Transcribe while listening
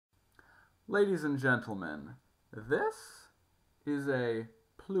Ladies and gentlemen, this is a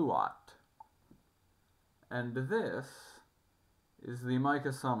Pluot, and this is the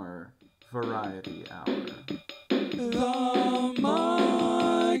Micah Sommer Variety Hour. The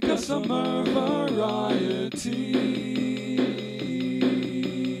Micah Sommer Variety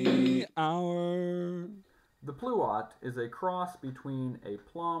Hour. The Pluot is a cross between a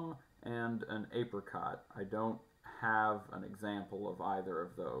plum and an apricot. I don't have an example of either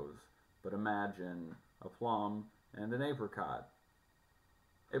of those, but imagine a plum and an apricot.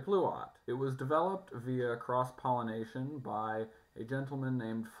 A Pluot. It was developed via cross-pollination by a gentleman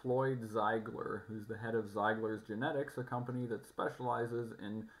named Floyd Zeigler, who's the head of Zeigler's Genetics, a company that specializes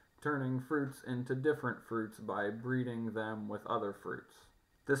in turning fruits into different fruits by breeding them with other fruits.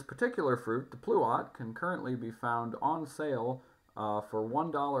 This particular fruit, the Pluot, can currently be found on sale for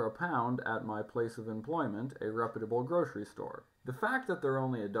 $1 a pound at my place of employment, a reputable grocery store. The fact that they're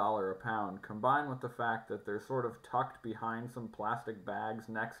only $1 a pound, combined with the fact that they're sort of tucked behind some plastic bags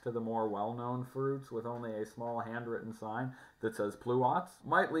next to the more well-known fruits with only a small handwritten sign that says Pluots,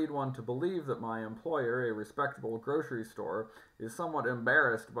 might lead one to believe that my employer, a respectable grocery store, is somewhat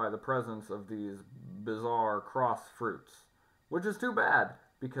embarrassed by the presence of these bizarre cross fruits. Which is too bad,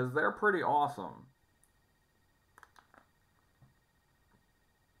 because they're pretty awesome.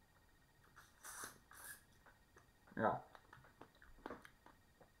 Yeah.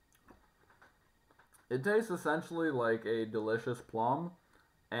 It tastes essentially like a delicious plum,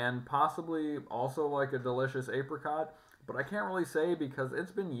 and possibly also like a delicious apricot, but I can't really say because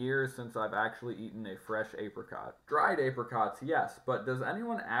it's been years since I've actually eaten a fresh apricot. Dried apricots, yes, but does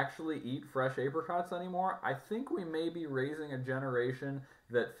anyone actually eat fresh apricots anymore? I think we may be raising a generation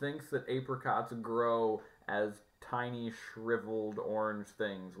that thinks that apricots grow as tiny shriveled orange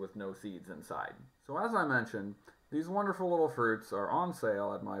things with no seeds inside. So as I mentioned, these wonderful little fruits are on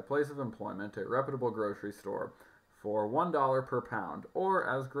sale at my place of employment, a reputable grocery store, for $1 per pound, or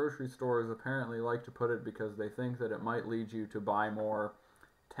as grocery stores apparently like to put it because they think that it might lead you to buy more,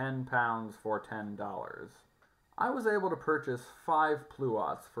 10 pounds for $10. I was able to purchase 5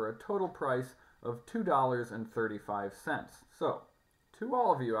 Pluots for a total price of $2.35. So, to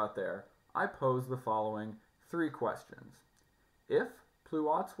all of you out there, I pose the following 3 questions. If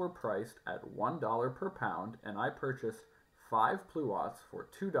Pluots were priced at $1 per pound and I purchased 5 Pluots for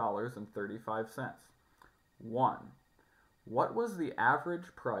 $2.35. 1. What was the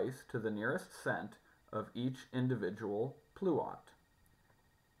average price to the nearest cent of each individual Pluot?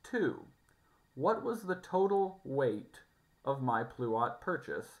 2. What was the total weight of my Pluot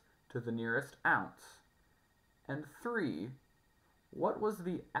purchase to the nearest ounce? And 3. What was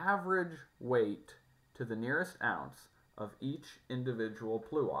the average weight to the nearest ounce of each individual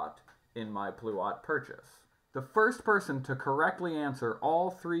Pluot in my Pluot purchase? The first person to correctly answer all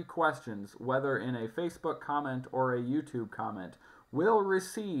 3 questions, whether in a Facebook comment or a YouTube comment, will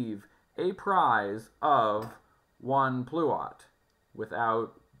receive a prize of 1 Pluot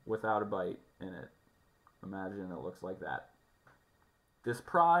without a bite in it. Imagine it looks like that. This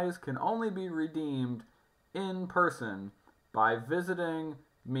prize can only be redeemed in person by visiting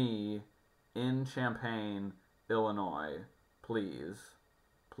me in Champaign, Illinois. Please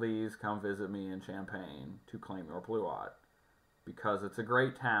come visit me in Champaign to claim your Pluot, because it's a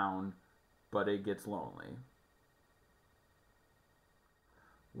great town, but it gets lonely.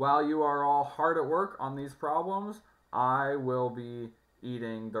 While you are all hard at work on these problems, I will be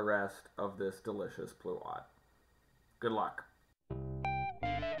eating the rest of this delicious Pluot. Good luck.